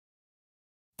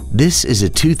This is a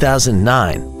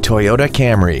 2009 Toyota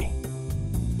Camry.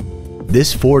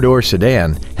 This four-door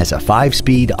sedan has a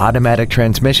 5-speed automatic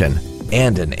transmission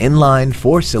and an inline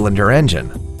 4-cylinder engine.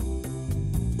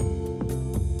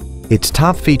 Its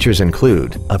top features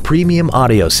include a premium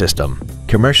audio system,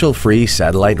 commercial-free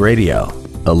satellite radio,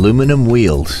 aluminum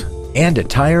wheels, and a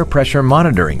tire pressure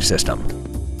monitoring system.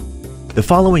 The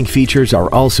following features are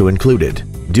also included: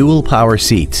 dual power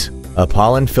seats, a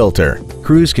pollen filter,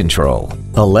 cruise control,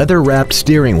 a leather-wrapped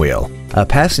steering wheel, a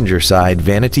passenger side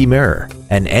vanity mirror,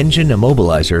 an engine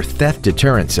immobilizer theft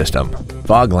deterrent system,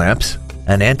 fog lamps,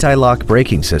 an anti-lock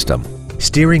braking system,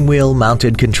 steering wheel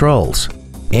mounted controls,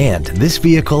 and this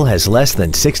vehicle has less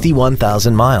than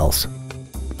 61,000 miles.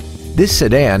 This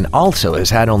sedan also has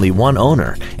had only one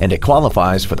owner and it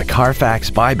qualifies for the Carfax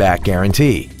buyback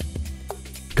guarantee.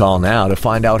 Call now to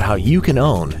find out how you can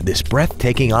own this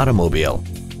breathtaking automobile.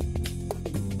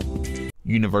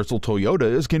 Universal Toyota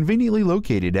is conveniently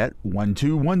located at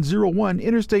 12101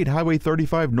 Interstate Highway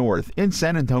 35 North in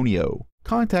San Antonio.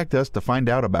 Contact us to find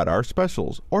out about our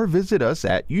specials or visit us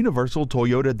at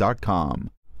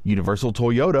universaltoyota.com. Universal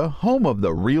Toyota, home of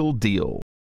the real deal.